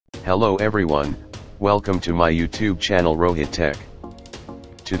Hello everyone, welcome to my YouTube channel ROHIT Tech.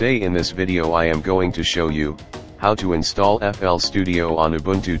 Today in this video I am going to show you how to install FL Studio on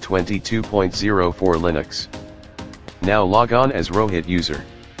Ubuntu 22.04 Linux. Now log on as ROHIT user.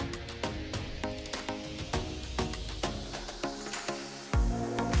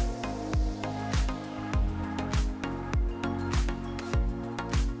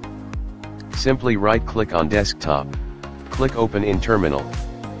 Simply right-click on desktop. Click Open in Terminal.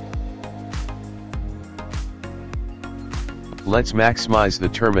 Let's maximize the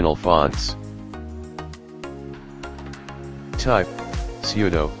terminal fonts. Type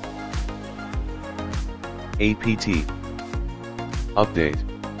sudo apt update.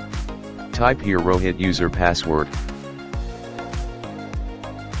 Type here ROHIT user password.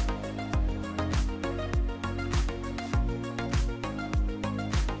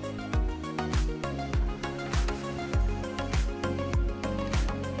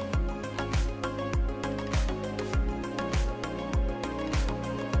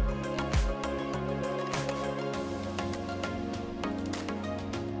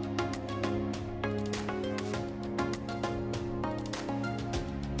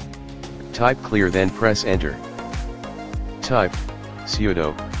 Type clear, then press enter. Type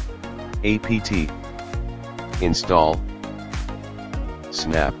sudo apt install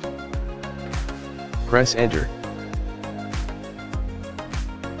snap. Press enter.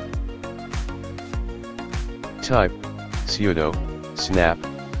 Type sudo snap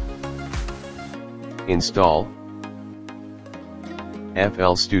install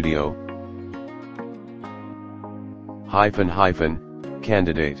FL Studio --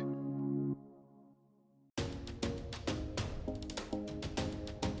 candidate.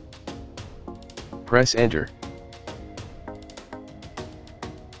 Press enter.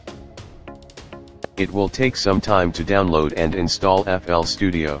 It will take some time to download and install FL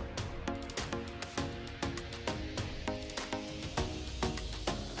Studio.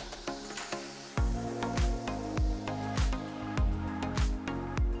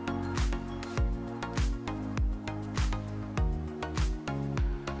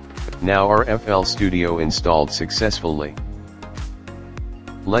 Now our FL Studio installed successfully.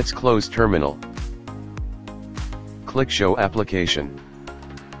 Let's close terminal. Click Show Application.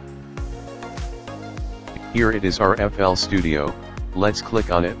 Here it is, our FL Studio. Let's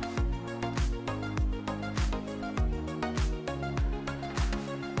click on it.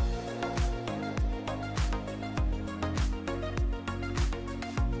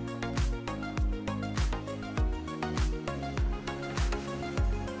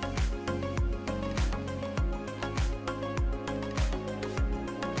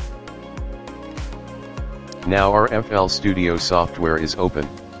 Now our FL Studio software is open.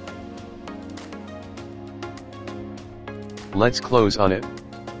 Let's close on it.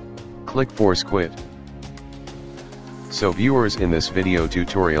 Click Force Quit. So viewers, in this video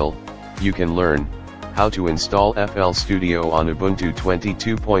tutorial, you can learn how to install FL Studio on Ubuntu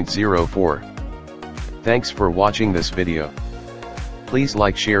 22.04. Thanks for watching this video. Please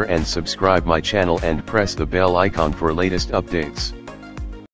like, share and subscribe my channel and press the bell icon for latest updates.